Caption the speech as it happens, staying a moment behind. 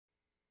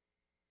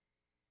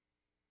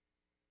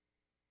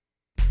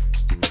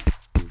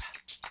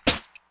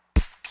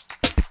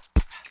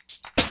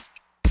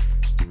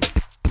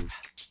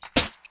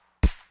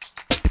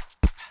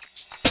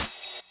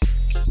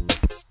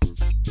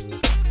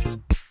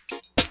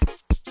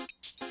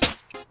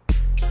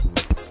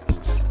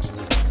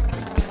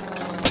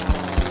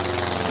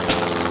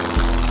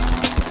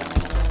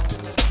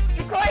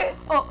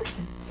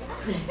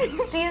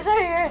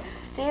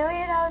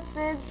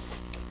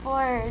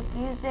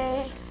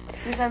Tuesday,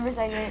 December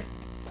 2nd,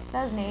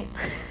 2008.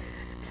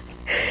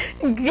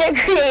 Get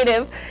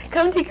creative.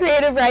 Come to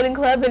Creative Writing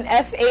Club in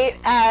F8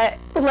 at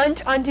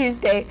lunch on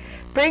Tuesday.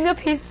 Bring a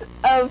piece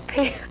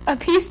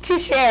to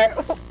share.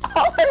 All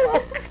are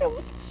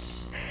welcome.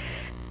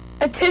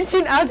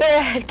 Attention outdoor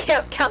head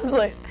camp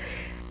counselors.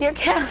 Your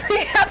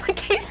counseling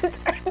applications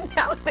are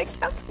now in the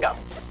counseling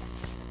office.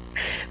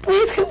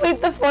 Please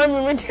complete the form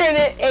and return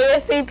it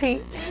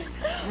ASAP.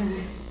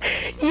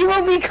 You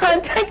will be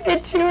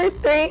contacted 2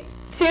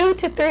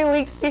 to 3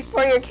 weeks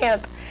before your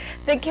camp.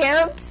 The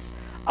camps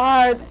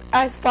are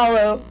as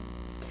follow: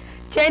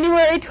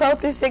 January 12th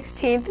through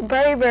 16th,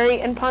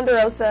 Burry and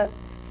Ponderosa.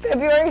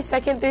 February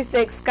 2nd through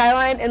 6th,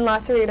 Skyline and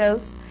Los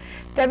Cerritos.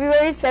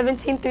 February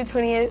 17th through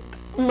 20th,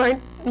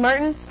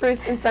 Martin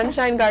Spruce and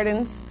Sunshine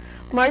Gardens.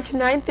 March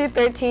 9th through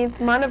 13th,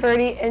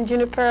 Monteverde and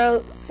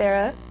Junipero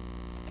Serra.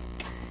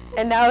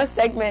 And now a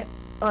segment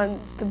on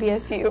the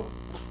BSU.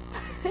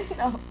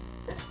 No.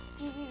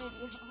 TV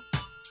video.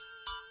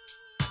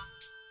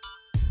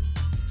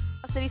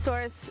 City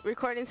Source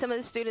recording some of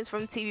the students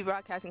from TV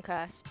broadcasting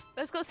class.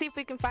 Let's go see if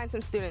we can find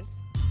some students.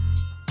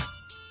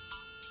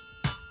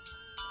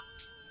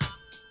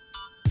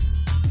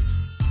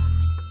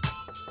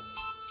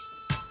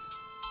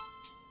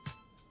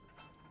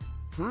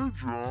 Hey,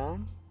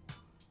 John.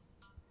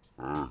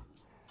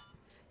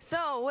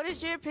 So, what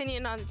is your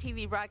opinion on the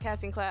TV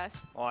broadcasting class?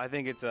 Well, I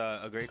think it's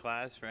a great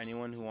class for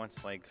anyone who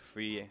wants like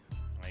free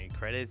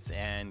credits,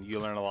 and you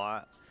learn a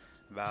lot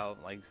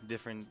about like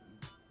different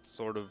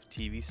sort of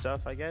TV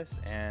stuff, I guess,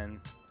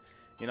 and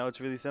you know, it's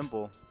really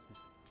simple.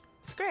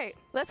 It's great.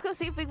 Let's go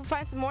see if we can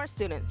find some more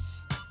students.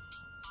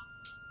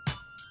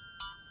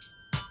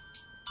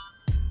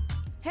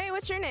 Hey,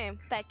 what's your name?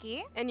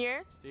 Becky. And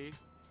yours? Steve.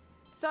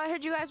 So I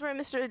heard you guys were in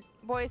Mr.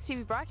 Boyd's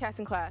TV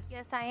broadcasting class.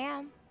 Yes, I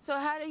am. So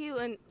how do you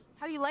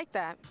like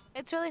that?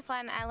 It's really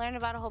fun. I learned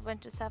about a whole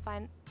bunch of stuff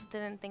I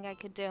didn't think I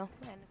could do,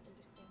 and it's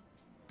interesting.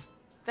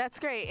 That's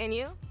great. And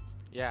you?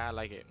 Yeah, I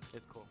like it.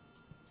 It's cool.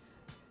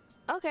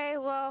 Okay,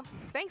 well,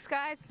 thanks,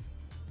 guys.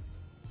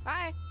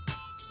 Bye.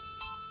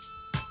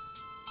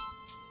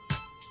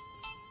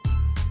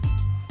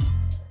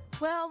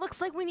 Well, looks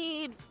like we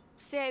need,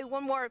 say,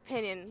 one more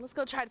opinion. Let's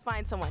go try to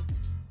find someone.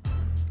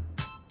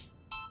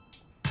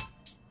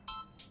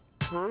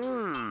 Hey.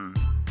 Oh,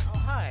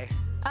 hi.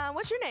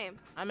 What's your name?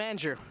 I'm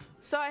Andrew.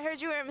 So I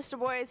heard you were in Mr.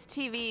 Boyd's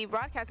TV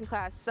broadcasting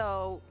class.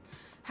 So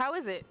how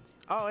is it?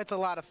 Oh, it's a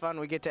lot of fun.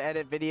 We get to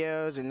edit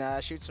videos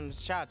and shoot some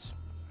shots.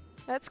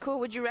 That's cool.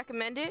 Would you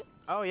recommend it?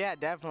 Oh, yeah,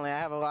 definitely. I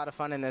have a lot of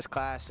fun in this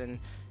class, and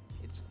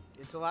it's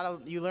a lot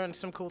of, you learn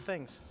some cool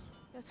things.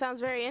 That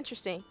sounds very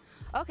interesting.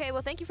 Okay,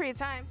 well, thank you for your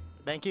time.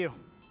 Thank you.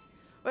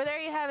 Well, there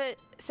you have it,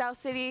 South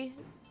City.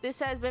 This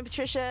has been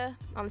Patricia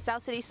on the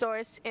South City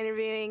Source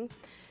interviewing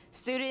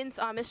students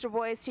on Mr.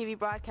 Boyd's TV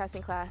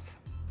broadcasting class.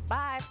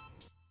 Bye.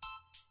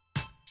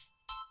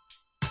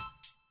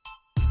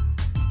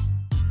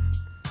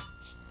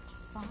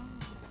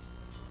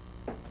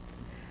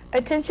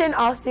 Attention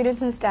all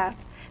students and staff.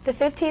 The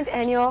 15th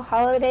annual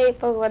Holiday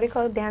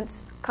Folklorico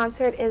Dance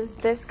Concert is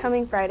this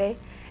coming Friday,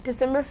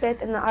 December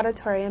 5th in the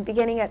auditorium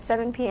beginning at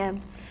 7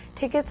 p.m.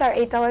 Tickets are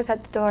 $8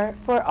 at the door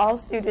for all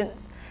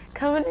students.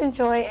 Come and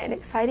enjoy an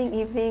exciting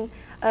evening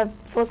of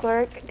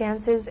folkloric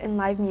dances and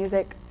live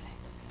music.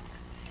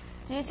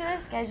 Due to a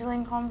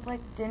scheduling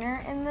conflict,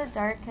 Dinner in the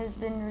Dark has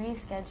been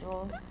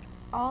rescheduled.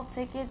 All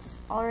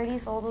tickets already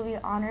sold will be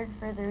honored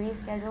for the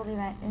rescheduled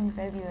event in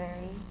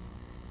February.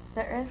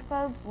 The Earth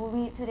Club will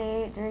meet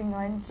today during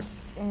lunch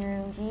in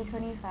room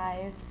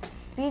D25.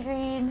 Be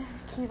green,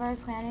 keep our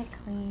planet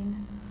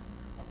clean.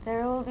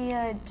 There will be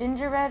a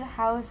gingerbread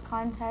house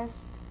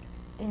contest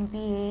in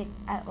B8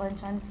 at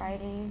lunch on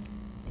Friday,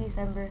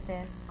 December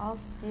 5th. All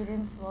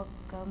students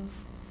welcome.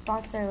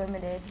 Spots are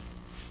limited.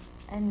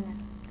 And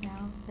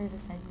now there's a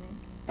segment.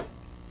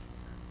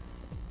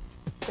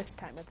 This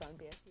time it's on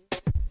BSU.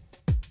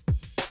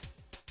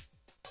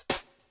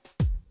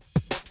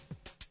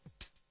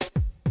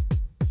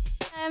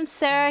 I'm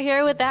Sarah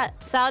here with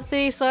that South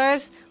City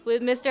Source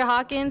with Mr.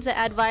 Hawkins, the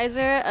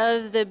advisor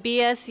of the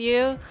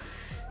BSU.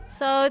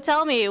 So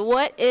tell me,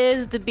 what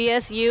is the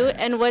BSU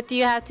and what do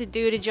you have to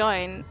do to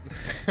join?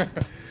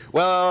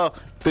 Well,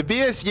 the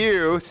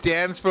BSU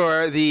stands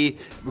for the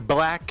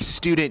Black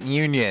Student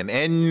Union.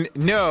 And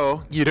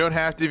no, you don't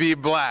have to be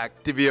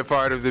black to be a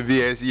part of the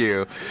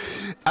BSU.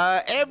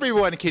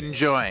 Everyone can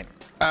join.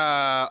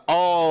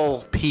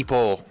 All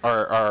people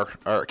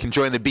can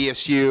join the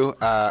BSU,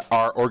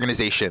 our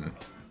organization.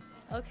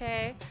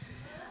 Okay.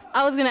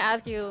 I was going to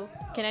ask you,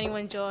 can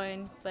anyone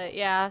join? But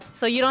yeah,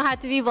 so you don't have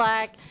to be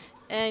black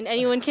and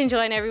anyone can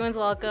join. Everyone's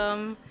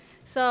welcome.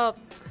 So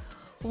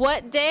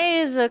what day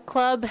is the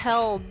club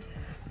held?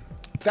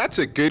 That's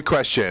a good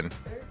question.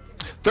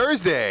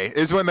 Thursday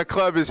is when the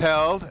club is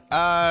held.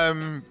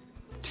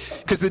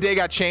 Because the day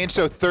got changed,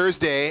 so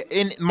Thursday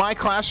in my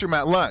classroom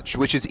at lunch,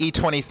 which is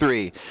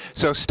E23.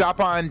 So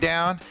stop on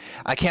down.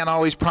 I can't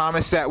always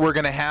promise that we're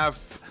going to have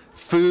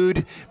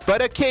food,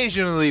 but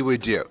occasionally we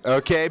do,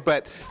 okay?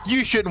 But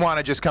you shouldn't want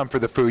to just come for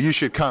the food. You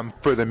should come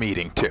for the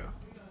meeting, too.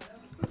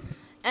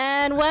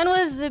 And when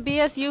was the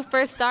BSU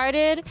first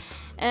started,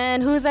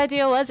 and whose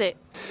idea was it?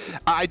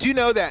 I do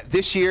know that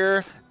this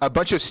year, a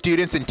bunch of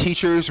students and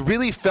teachers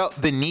really felt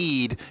the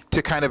need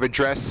to kind of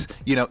address,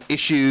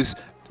 issues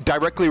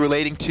directly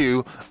relating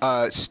to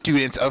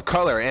students of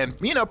color and,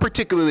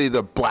 particularly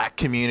the black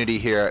community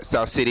here at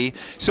South City.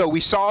 So we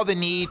saw the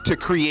need to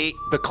create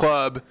the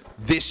club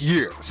this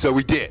year. So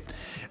we did.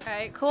 All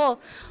right, cool.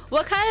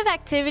 What kind of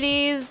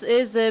activities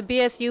is the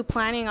BSU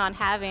planning on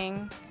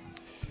having?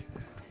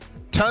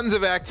 Tons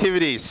of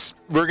activities.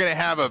 We're going to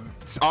have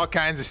all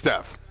kinds of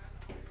stuff.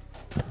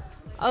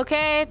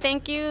 Okay,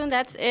 thank you.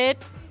 That's it.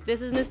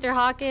 This is Mr.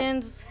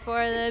 Hawkins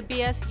for the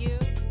BSU.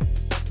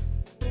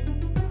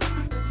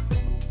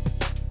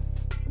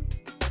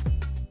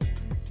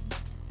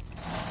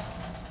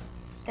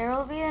 There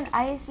will be an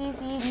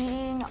ICC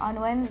meeting on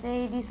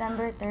Wednesday,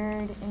 December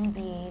 3rd in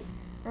B8.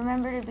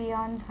 Remember to be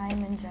on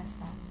time and dress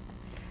up.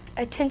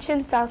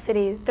 Attention South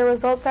City, the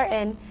results are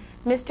in.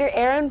 Mr.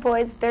 Aaron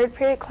Boyd's third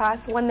period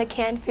class won the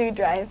canned food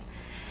drive.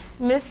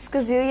 Ms.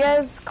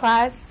 Skazulia's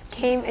class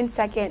came in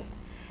second.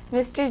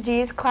 Mr.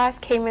 G's class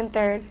came in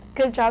third.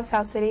 Good job,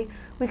 South City.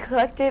 We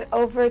collected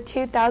over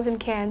 2,000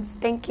 cans.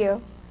 Thank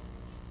you.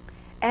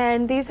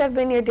 And these have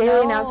been your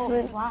daily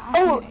announcements. Fly.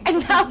 Oh,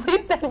 and now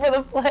please stand for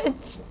the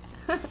pledge.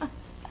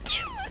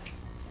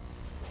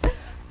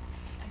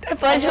 I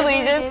pledge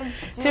allegiance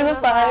to the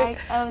flag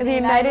of the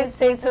United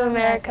States of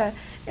America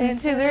and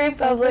to the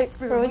republic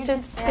for which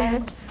it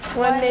stands,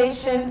 one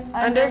nation,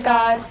 under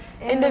God,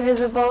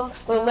 indivisible,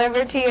 with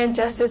liberty and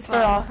justice for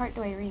all. What part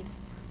do I read?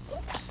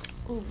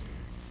 Ooh.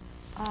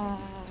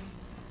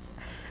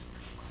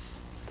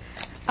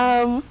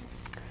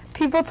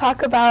 People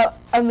talk about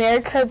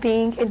America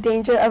being in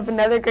danger of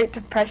another Great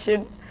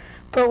Depression,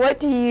 but what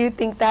do you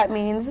think that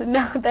means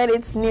now that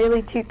it's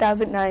nearly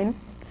 2009?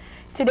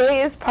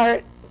 Today is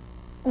part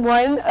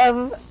one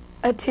of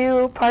a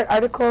two-part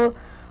article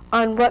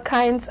on what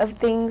kinds of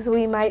things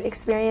we might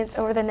experience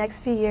over the next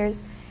few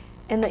years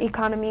in the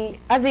economy,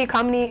 as the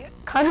economy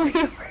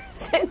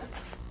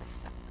worsens.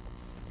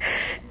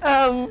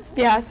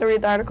 So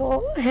read the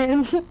article,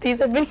 and these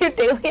have been your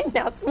daily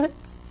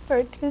announcements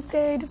for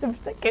Tuesday, December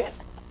 2nd,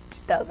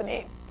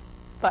 2008.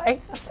 Bye,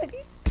 South City.